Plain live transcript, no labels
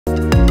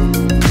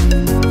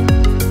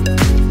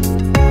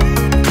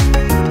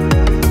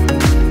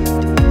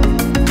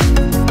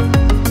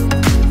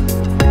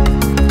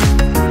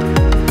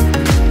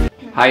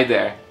Hi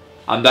there,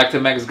 I'm Dr.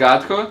 Max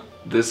Gatko,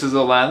 this is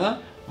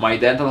Olena, my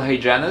dental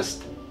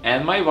hygienist,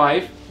 and my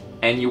wife,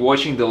 and you're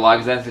watching the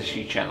Lux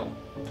Dentistry channel.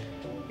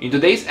 In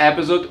today's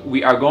episode,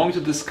 we are going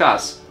to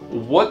discuss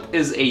what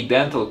is a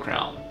dental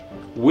crown,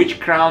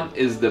 which crown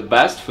is the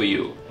best for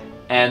you,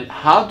 and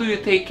how do you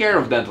take care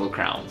of dental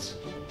crowns.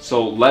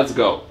 So let's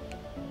go.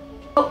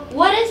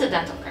 What is a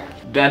dental crown?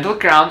 Dental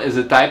crown is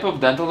a type of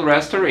dental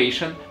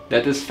restoration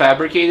that is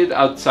fabricated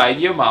outside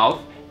your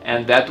mouth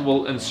and that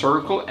will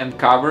encircle and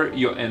cover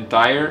your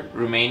entire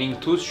remaining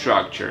tooth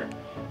structure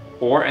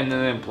or an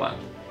implant.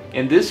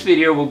 In this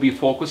video we'll be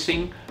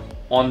focusing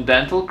on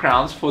dental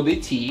crowns for the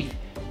teeth,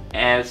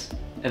 as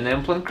an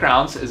implant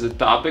crowns is a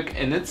topic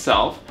in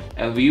itself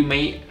and we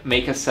may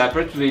make a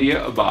separate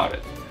video about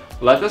it.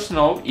 Let us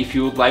know if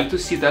you would like to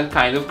see that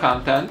kind of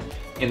content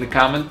in the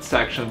comment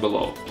section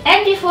below.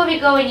 And before we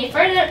go any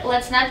further,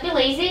 let's not be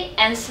lazy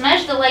and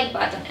smash the like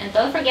button, and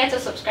don't forget to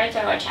subscribe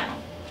to our channel.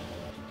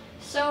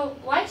 So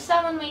why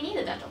someone may need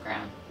a dental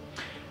crown?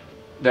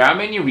 There are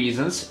many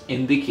reasons,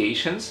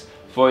 indications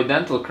for a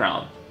dental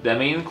crown. They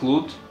may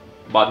include,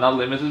 but not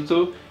limited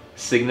to,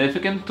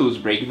 significant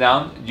tooth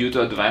breakdown due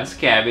to advanced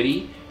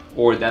cavity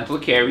or dental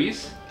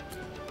caries,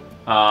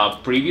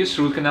 previous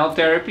root canal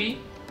therapy,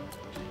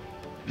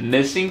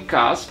 missing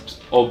cusps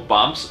or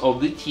bumps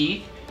of the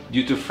teeth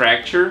due to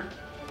fracture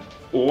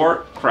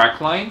or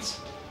crack lines,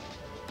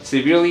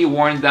 severely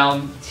worn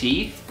down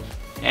teeth,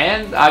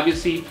 and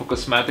obviously for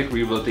cosmetic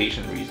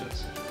rehabilitation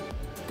reasons.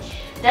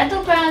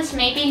 Dental crowns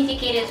may be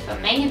indicated for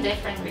many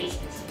different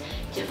reasons.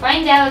 To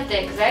find out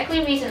the exact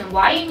reason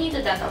why you need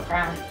a dental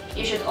crown,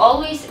 you should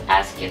always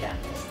ask your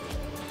dentist.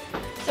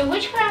 So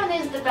which crown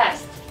is the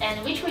best,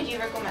 and which would you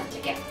recommend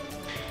to get?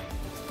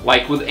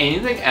 Like with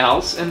anything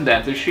else in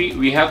dentistry,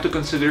 we have to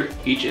consider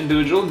each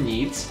individual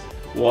needs,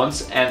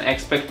 wants, and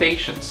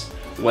expectations.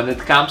 When it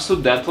comes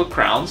to dental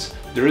crowns,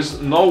 there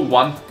is no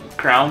one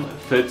crown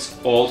fits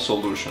all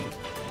solution.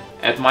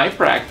 At my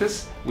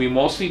practice, we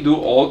mostly do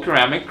all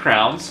ceramic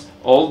crowns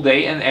all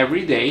day and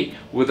every day,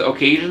 with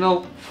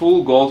occasional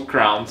full gold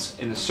crowns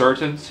in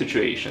certain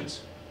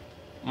situations.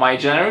 My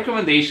general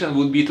recommendation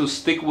would be to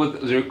stick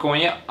with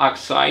zirconia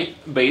oxide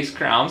based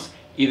crowns,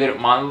 either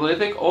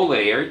monolithic or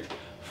layered,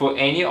 for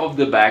any of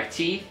the back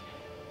teeth,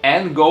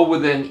 and go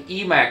with an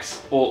Emax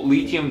or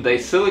lithium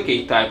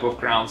disilicate type of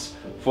crowns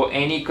for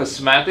any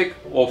cosmetic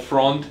or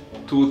front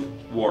tooth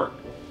work.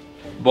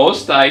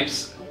 Both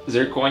types,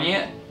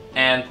 zirconia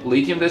and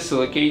lithium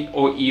disilicate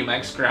or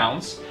Emax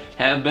crowns,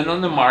 have been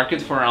on the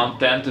market for around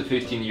 10 to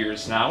 15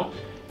 years now,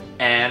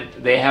 and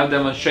they have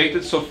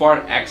demonstrated so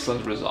far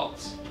excellent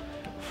results.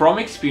 From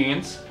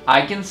experience,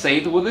 I can say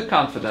with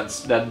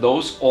confidence that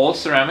those all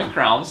ceramic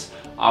crowns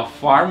are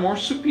far more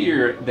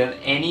superior than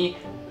any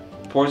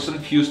porcelain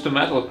fused to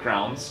metal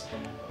crowns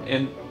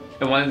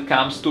when it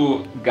comes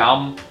to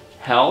gum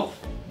health,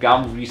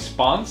 gum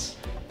response,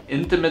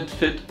 intimate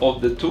fit of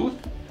the tooth,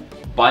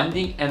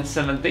 bonding and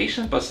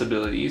cementation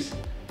possibilities,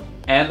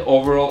 and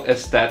overall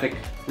aesthetic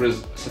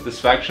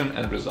satisfaction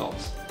and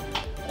results.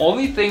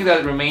 Only thing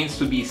that remains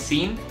to be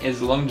seen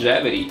is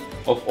longevity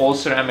of all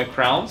ceramic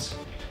crowns,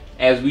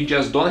 as we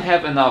just don't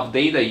have enough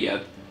data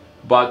yet,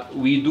 but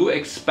we do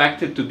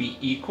expect it to be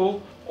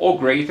equal or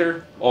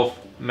greater of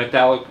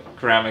metallic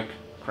ceramic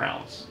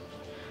crowns.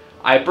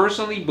 I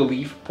personally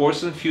believe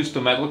porcelain fused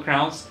to metal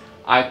crowns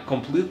are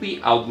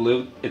completely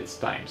outlived its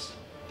times.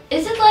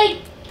 Is it like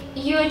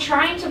you're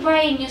trying to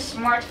buy a new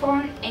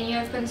smartphone and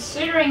you're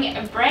considering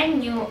a brand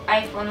new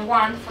iPhone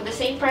 1 for the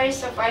same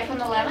price of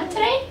iPhone 11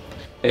 today?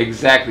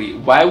 Exactly.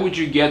 Why would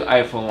you get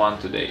iPhone 1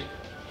 today?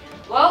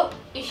 Well,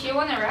 if you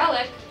want a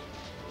relic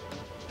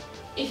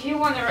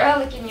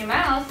in your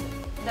mouth,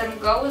 then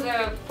go with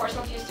a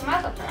porcelain fused to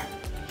metal crown.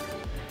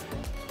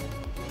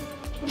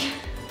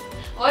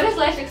 What is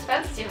life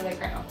expectancy of the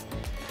crown?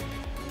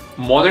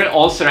 Modern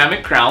all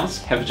ceramic crowns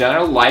have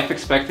general life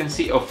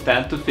expectancy of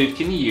 10 to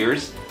 15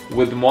 years,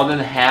 with more than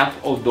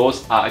half of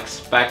those are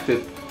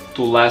expected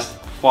to last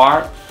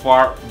far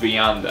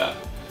beyond that,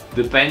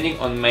 depending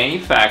on many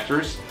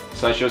factors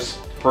such as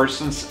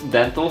person's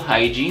dental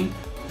hygiene,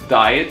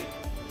 diet,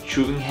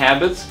 chewing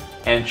habits,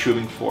 and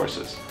chewing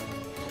forces.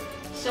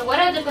 So what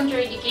are the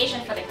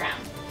contraindications for the crown?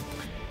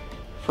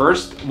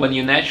 First, when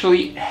you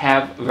naturally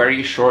have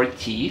very short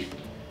teeth,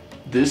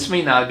 this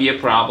may not be a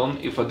problem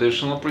if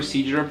additional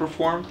procedures are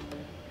performed.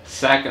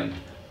 Second,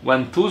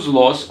 when tooth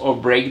loss or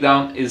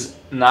breakdown is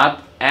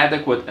not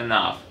adequate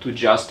enough to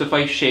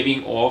justify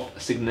shaving off a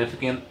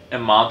significant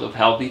amount of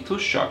healthy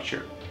tooth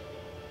structure.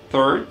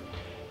 Third,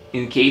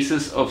 in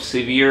cases of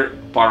severe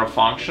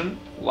parafunction,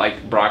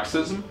 like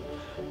bruxism,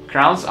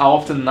 crowns are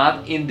often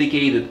not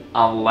indicated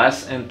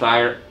unless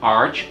entire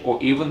arch or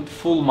even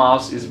full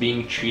mouth is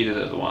being treated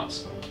at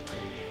once.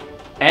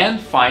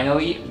 And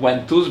finally,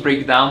 when tooth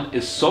breakdown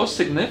is so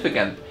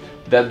significant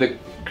that the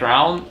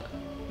crown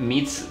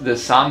meets the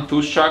sound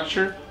tooth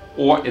structure,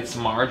 or its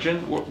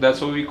margin,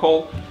 that's what we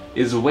call,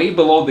 is way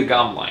below the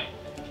gum line.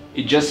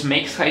 It just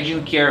makes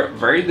hygiene care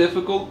very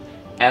difficult,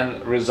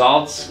 and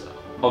results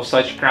of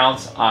such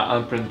crowns are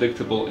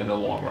unpredictable in the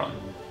long run.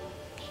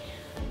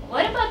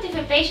 What about if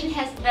a patient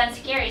has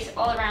advanced caries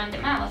all around the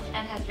mouth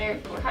and has very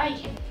poor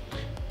hygiene?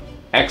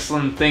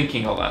 Excellent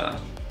thinking, Elena.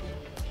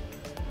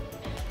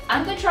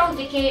 Uncontrolled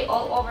decay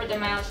all over the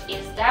mouth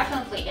is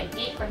definitely a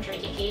big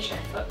contraindication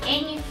for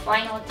any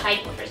final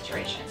type of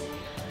restorations,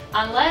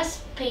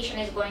 unless patient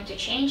is going to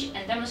change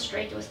and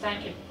demonstrate with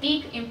time a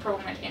big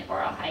improvement in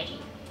oral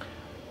hygiene.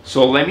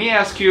 So let me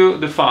ask you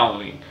the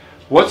following.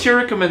 What's your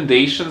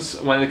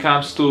recommendations when it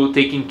comes to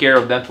taking care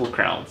of dental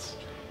crowns?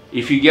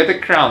 If you get a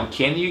crown,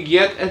 can you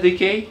get a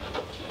decay?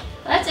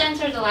 Let's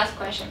answer the last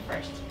question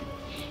first.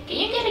 Can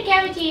you get a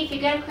cavity if you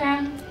get a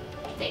crown?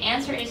 The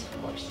answer is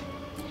of course.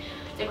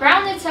 The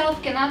crown itself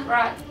cannot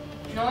rot,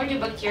 nor do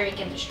bacteria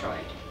can destroy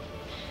it.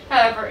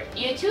 However,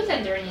 your tooth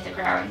underneath the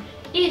crown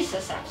is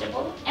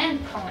susceptible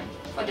and prone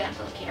for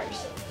dental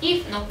caries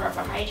if no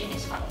proper hygiene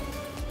is followed.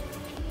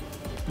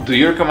 Do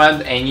you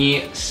recommend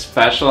any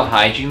special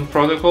hygiene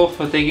protocol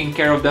for taking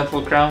care of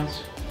dental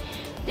crowns?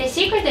 The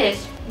secret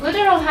is, good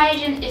oral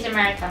hygiene is a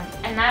marathon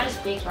and not a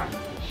sprint run,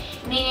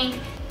 meaning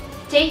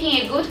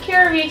taking a good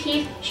care of your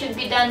teeth should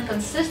be done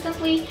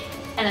consistently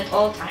and at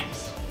all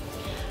times.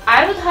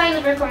 I would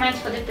highly recommend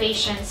for the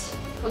patients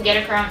who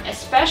get a crown,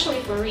 especially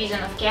for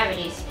reason of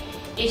cavities,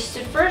 is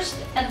to first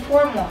and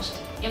foremost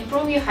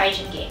improve your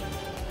hygiene game.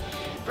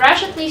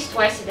 Brush at least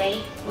twice a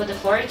day with a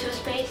fluoride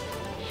toothpaste.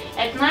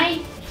 At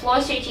night,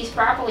 floss your teeth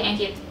properly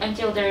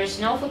until there is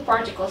no food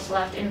particles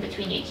left in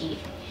between your teeth.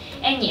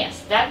 And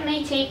yes, that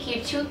may take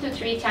you 2 to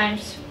 3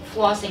 times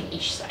flossing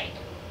each side.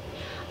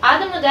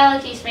 Other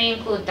modalities may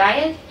include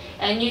diet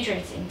and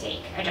nutrients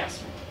intake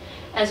adjustment,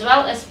 as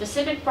well as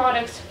specific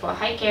products for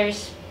high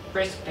caries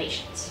risk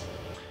patients.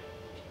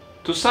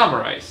 To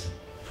summarize,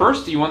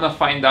 first you want to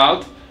find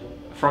out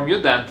from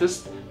your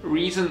dentist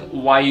reason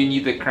why you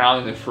need a crown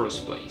in the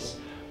first place.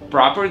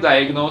 Proper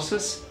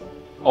diagnosis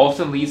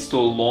often leads to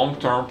a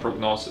long-term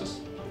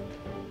prognosis.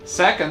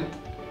 Second,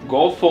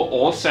 go for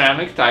all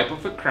ceramic type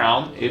of a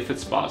crown if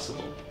it's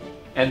possible.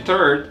 And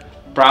third,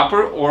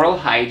 proper oral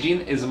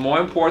hygiene is more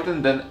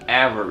important than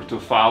ever to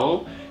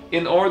follow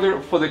in order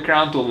for the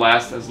crown to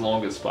last as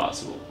long as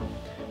possible.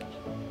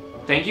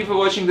 Thank you for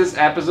watching this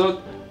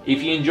episode.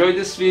 If you enjoyed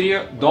this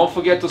video, don't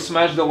forget to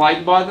smash the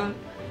like button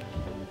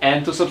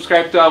and to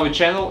subscribe to our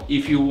channel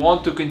if you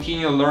want to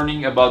continue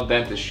learning about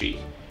dentistry.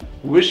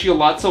 Wish you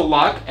lots of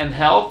luck and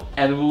health,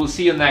 and we will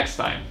see you next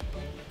time.